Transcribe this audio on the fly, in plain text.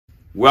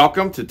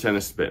Welcome to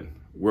Tennis Spin,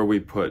 where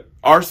we put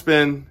our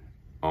spin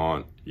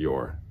on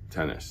your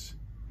tennis.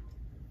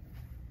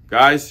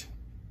 Guys,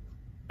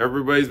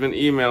 everybody's been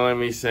emailing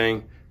me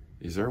saying,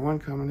 is there one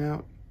coming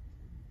out?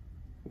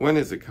 When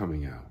is it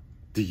coming out?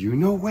 Do you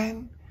know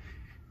when?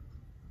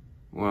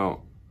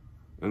 Well,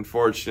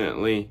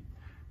 unfortunately,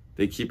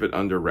 they keep it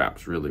under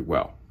wraps really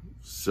well.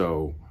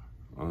 So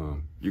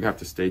you have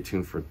to stay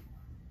tuned for a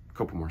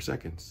couple more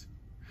seconds.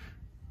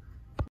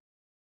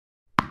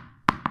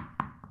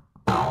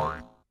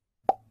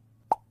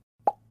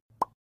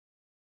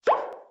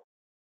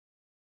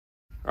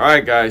 All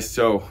right, guys,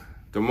 so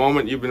the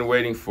moment you've been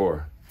waiting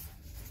for,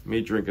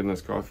 me drinking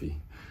this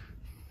coffee.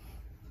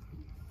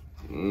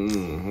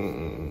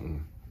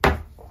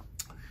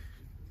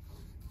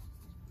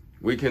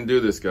 We can do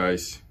this,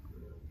 guys.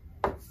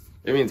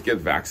 It means get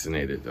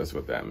vaccinated. That's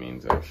what that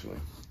means, actually.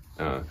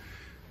 If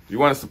you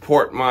want to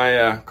support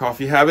my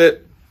coffee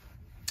habit,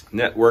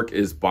 network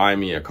is Buy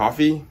Me a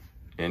Coffee,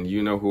 and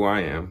you know who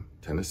I am,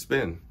 Tennis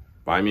Spin.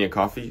 Buy Me a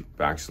Coffee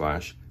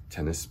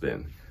 /Tennis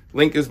Spin.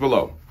 Link is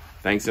below.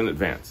 Thanks in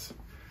advance.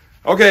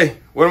 Okay,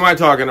 what am I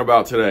talking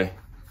about today?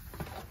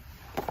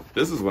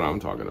 This is what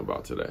I'm talking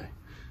about today.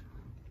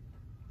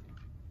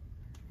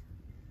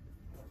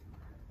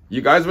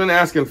 You guys have been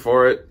asking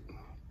for it,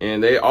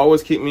 and they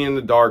always keep me in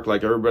the dark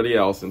like everybody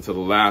else until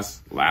the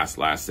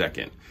last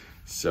second.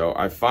 So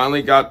I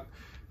finally got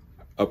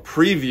a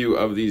preview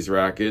of these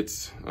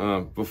rackets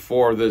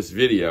before this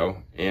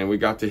video, and we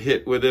got to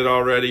hit with it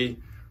already,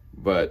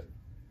 but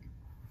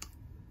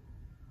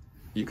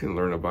you can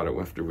learn about it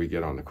after we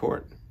get on the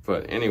court.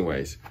 But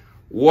anyways,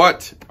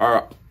 what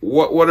are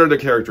the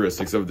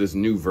characteristics of this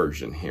new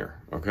version here?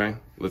 Okay,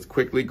 let's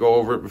quickly go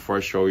over it before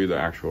I show you the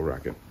actual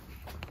racket.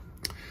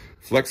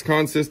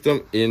 FlexCon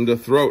system in the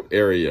throat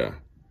area,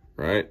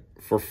 right?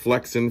 For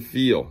flex and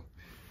feel.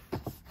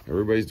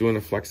 Everybody's doing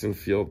a flex and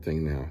feel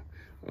thing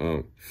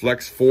now.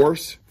 Flex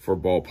force for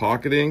ball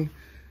pocketing.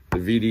 The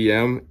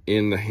VDM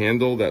in the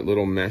handle, that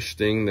little mesh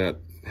thing that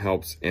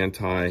helps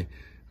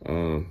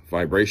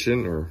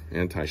vibration or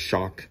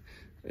anti-shock,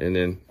 and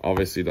then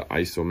obviously the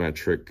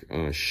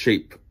isometric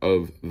shape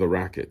of the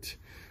racket.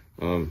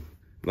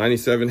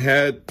 97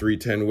 head,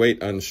 310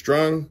 weight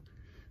unstrung,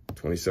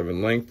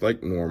 27 length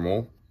like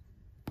normal.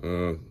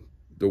 The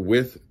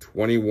width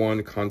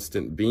 21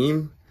 constant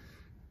beam,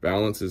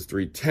 balance is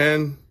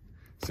 310,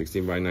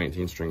 16 by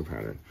 19 string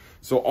pattern.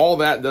 So all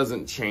that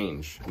doesn't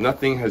change.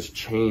 Nothing has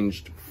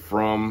changed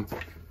from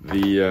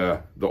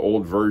the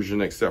old version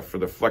except for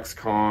the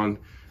FlexCon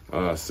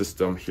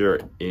system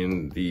here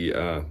in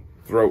the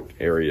throat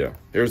area.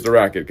 Here's the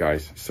racket,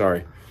 guys.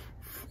 Sorry.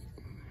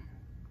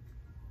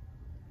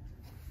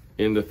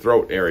 In the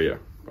throat area.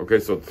 Okay,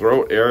 so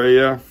throat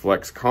area,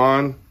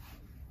 FlexCon.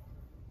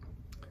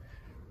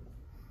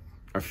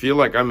 I feel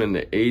like I'm in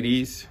the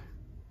 80s.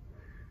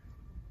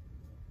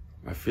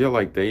 I feel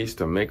like they used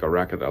to make a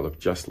racket that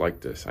looked just like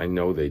this. I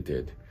know they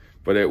did,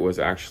 but it was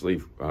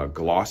actually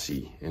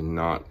glossy and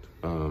not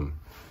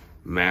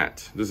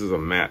matte. This is a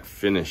matte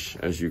finish,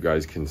 as you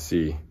guys can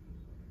see,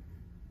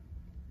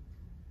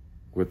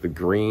 with the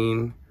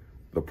green,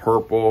 the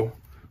purple,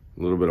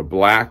 a little bit of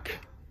black,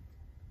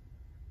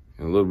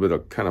 and a little bit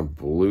of kind of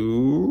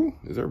blue.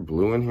 Is there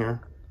blue in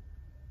here?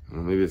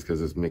 Maybe it's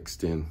because it's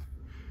mixed in.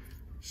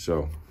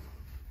 So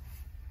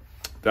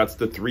that's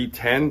the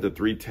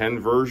 310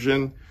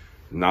 version,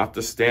 not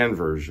the stand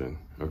version,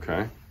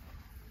 okay?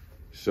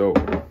 So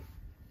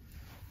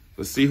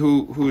let's see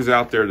who's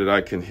out there that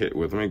I can hit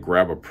with. Let me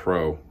grab a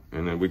pro.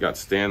 And then we got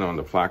Stan on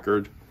the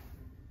placard.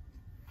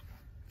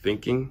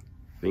 Thinking,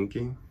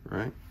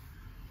 right?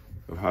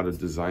 Of how to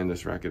design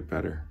this racket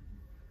better.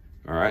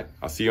 All right,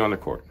 I'll see you on the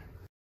court.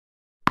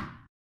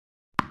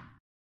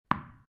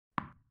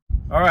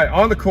 All right,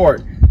 on the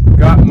court,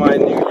 got my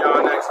new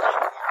Yonex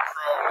Vcore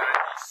Pro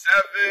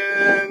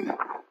 97,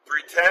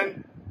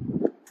 310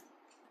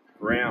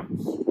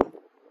 grams.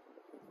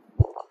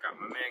 Got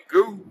my man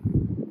Goo.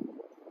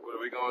 What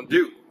are we gonna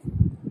do?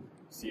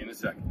 See you in a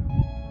second.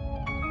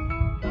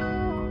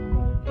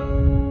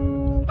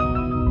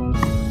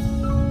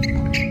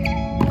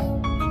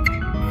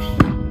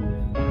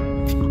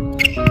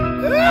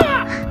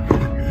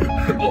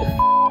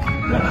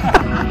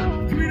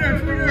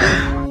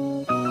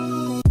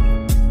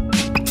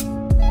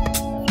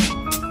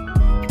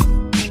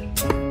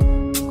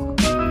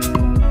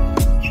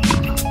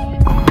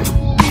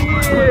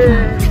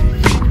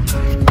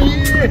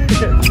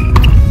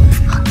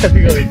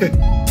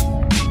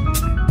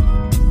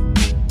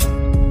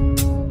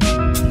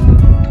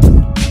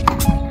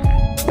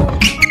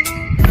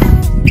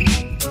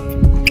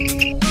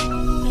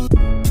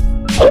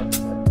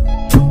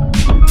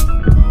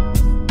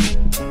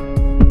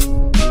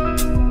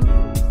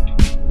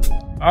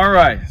 All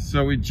right,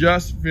 so we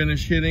just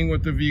finished hitting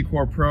with the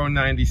Vcore Pro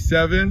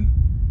 97.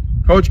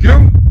 Coach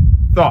Goo,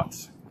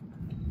 thoughts?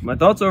 My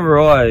thoughts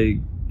overall, I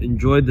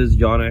enjoyed this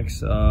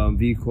Yonex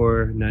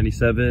Vcore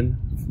 97,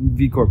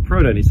 Vcore Pro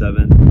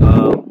 97.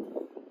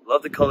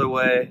 Love the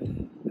colorway.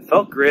 It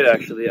felt great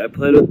actually. I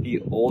played with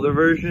the older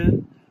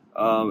version,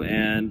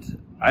 and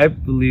I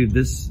believe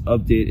this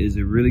update is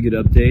a really good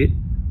update.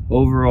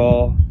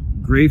 Overall,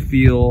 great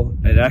feel.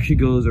 It actually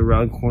goes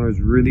around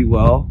corners really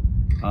well.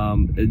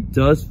 It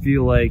does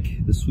feel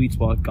like the sweet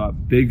spot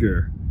got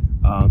bigger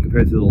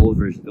compared to the old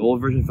version. The old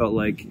version felt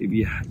like if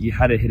you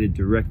had to hit it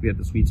directly at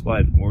the sweet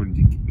spot in order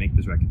to make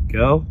this racket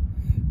go.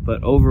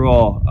 But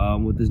overall,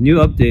 with this new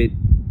update,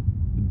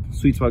 the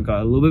sweet spot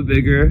got a little bit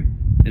bigger,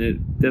 and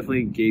it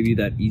definitely gave you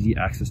that easy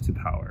access to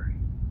power.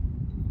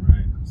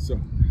 Right.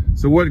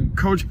 So what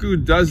Coach Gu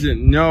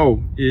doesn't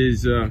know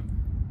is a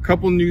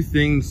couple new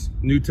things,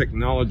 new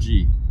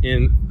technology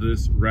in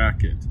this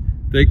racket.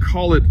 They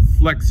call it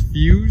Flex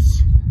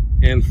Fuse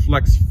and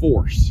Flex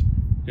Force,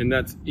 and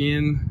that's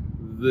in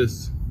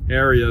this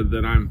area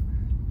that I'm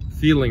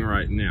feeling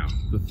right now,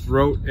 the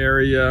throat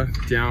area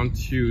down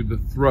to the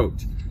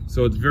throat.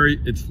 So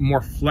it's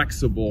more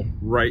flexible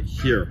right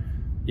here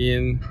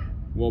in,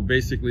 well,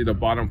 basically the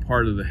bottom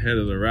part of the head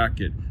of the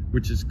racket,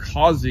 which is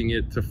causing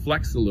it to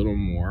flex a little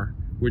more,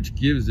 which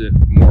gives it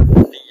more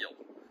feel.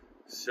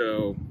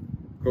 So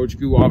Coach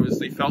Gu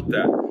obviously felt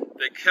that.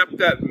 They kept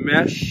that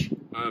mesh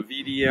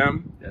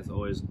VDM. That's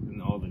always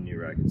in all the new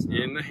rackets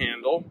now. In the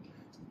handle.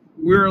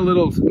 We're a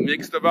little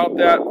mixed about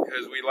that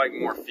because we like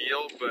more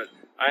feel, but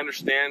I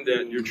understand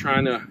that you're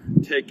trying to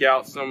take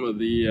out some of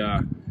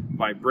the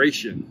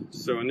vibration.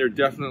 So, and they're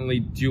definitely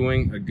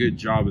doing a good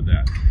job of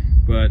that.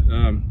 But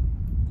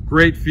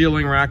great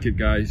feeling racket,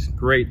 guys.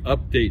 Great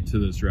update to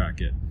this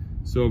racket.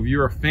 So if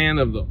you're a fan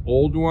of the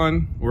old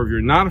one, or if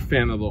you're not a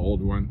fan of the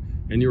old one,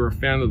 and you're a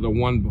fan of the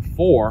one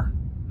before,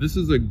 this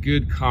is a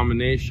good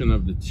combination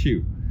of the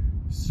two.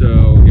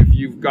 So if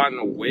you've gotten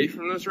away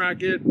from this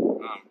racket,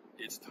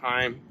 it's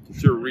time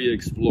to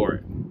re-explore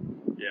it.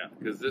 Yeah,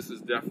 because this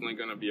is definitely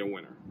going to be a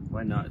winner.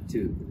 Why not,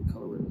 too? The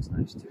colorway looks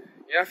nice, too.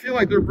 Yeah, I feel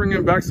like they're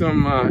bringing back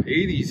some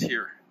 80s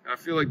here. I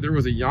feel like there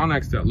was a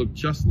Yonex that looked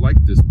just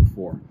like this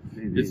before.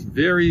 Maybe. It's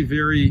very,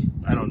 very...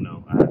 I don't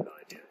know. I have no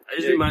idea. It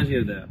just reminds me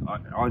of the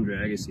Andre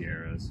Agassi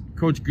eras.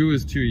 Coach Gu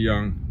is too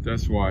young.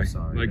 That's why.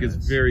 Sorry, like, guys.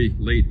 It's very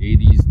late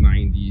 80s,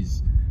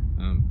 90s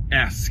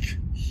esque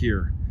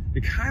here.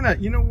 It kind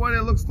of, you know what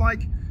it looks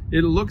like?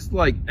 It looks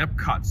like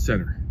Epcot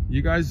Center.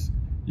 You guys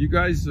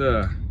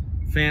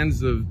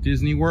fans of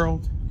Disney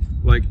World?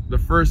 Like the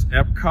first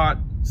Epcot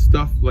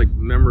stuff, like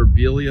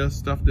memorabilia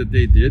stuff that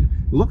they did,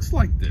 looks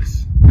like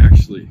this,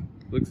 actually.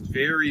 Looks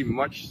very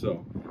much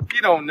so. If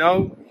you don't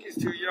know, he's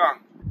too young.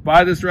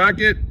 Buy this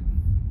racket.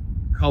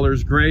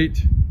 Color's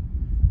great.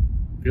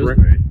 Feels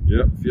great.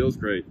 Yep, feels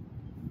great.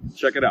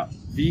 Check it out.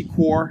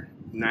 Vcore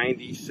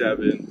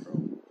 97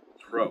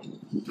 Pro.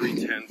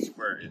 310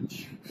 square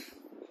inch.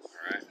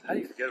 All right. How do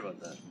you forget about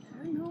that?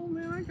 I know,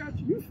 man. I got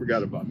you. You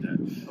forgot about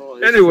that. Oh,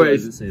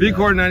 anyways,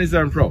 Vcore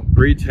 97 Pro,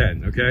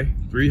 310, okay?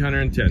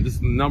 310. This is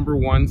the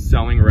 #1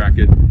 selling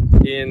racket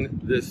in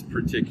this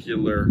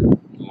particular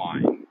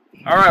line.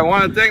 All right, I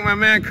want to thank my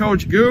man,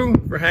 Coach Gu,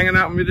 for hanging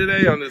out with me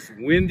today on this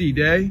windy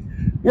day.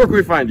 Where can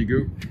we find you,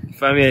 Gu?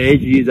 Find me at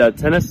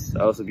AG's.tennis.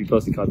 I'll also be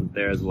posting content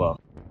there as well.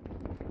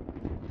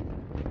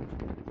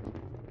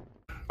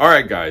 All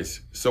right, guys.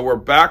 So we're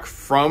back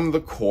from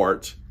the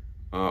court.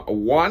 I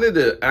wanted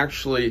to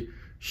actually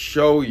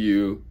show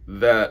you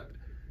that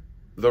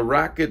the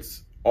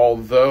rackets,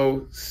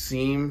 although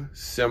seem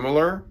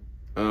similar,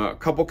 a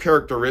couple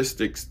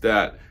characteristics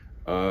that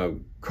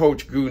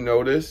Coach Gu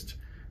noticed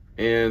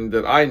and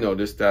that I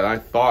noticed that I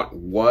thought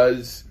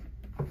was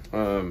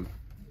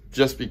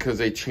just because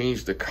they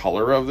changed the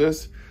color of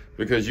this,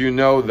 because you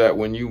know that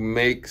when you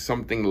make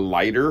something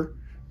lighter,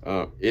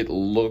 it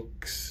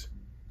looks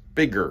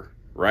bigger,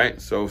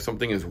 right? So if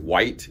something is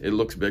white, it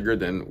looks bigger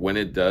than when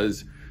it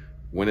does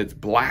when it's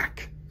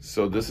black.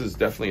 So this is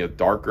definitely a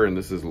darker and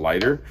this is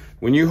lighter.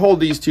 When you hold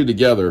these two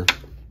together,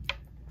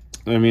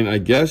 I mean, I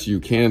guess you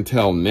can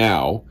tell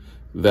now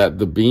that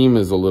the beam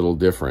is a little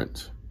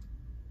different.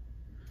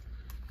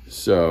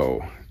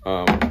 So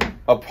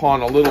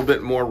upon a little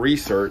bit more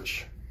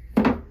research,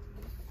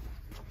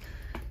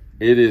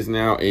 it is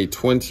now a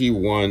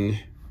 21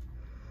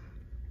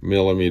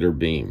 millimeter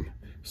beam.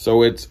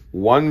 So it's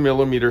 1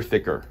 millimeter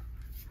thicker,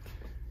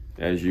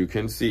 as you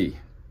can see.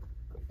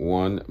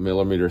 1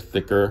 millimeter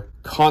thicker,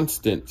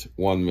 constant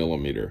 1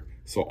 millimeter.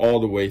 So all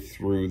the way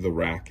through the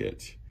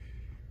racket.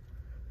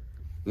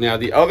 Now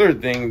the other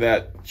thing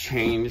that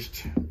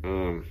changed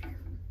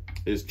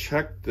is,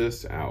 check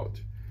this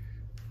out.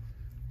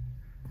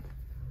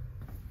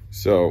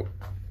 So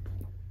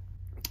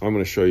I'm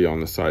going to show you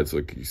on the side so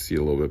you can see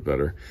a little bit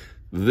better.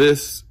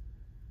 This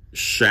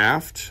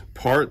shaft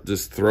part,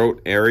 this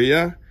throat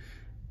area,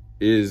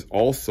 is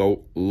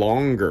also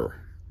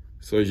longer.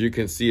 So as you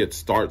can see, it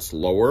starts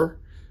lower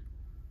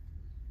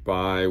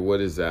by,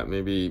 what is that,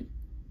 maybe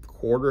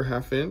quarter,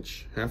 half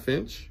inch.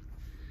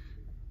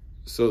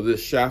 So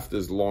this shaft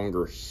is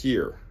longer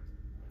here.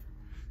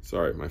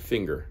 Sorry, my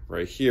finger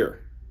right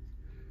here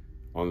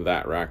on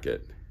that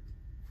racket.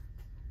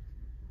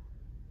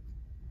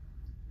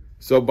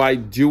 So by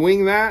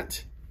doing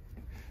that,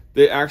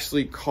 they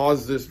actually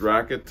cause this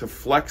racket to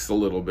flex a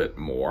little bit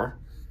more.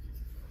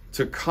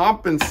 To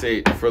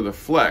compensate for the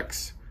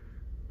flex,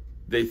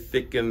 they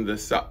thicken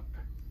this up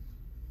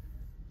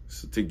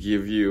so to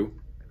give you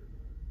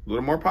a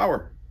little more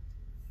power.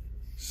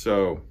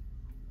 So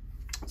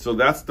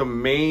that's the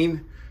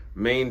main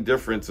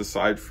difference,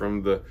 aside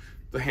from the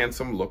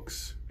handsome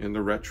looks and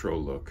the retro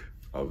look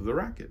of the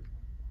racket.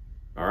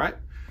 All right.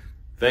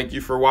 Thank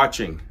you for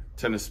watching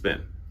Tennis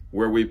Spin,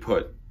 where we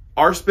put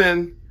our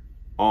spin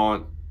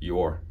on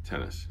your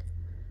tennis.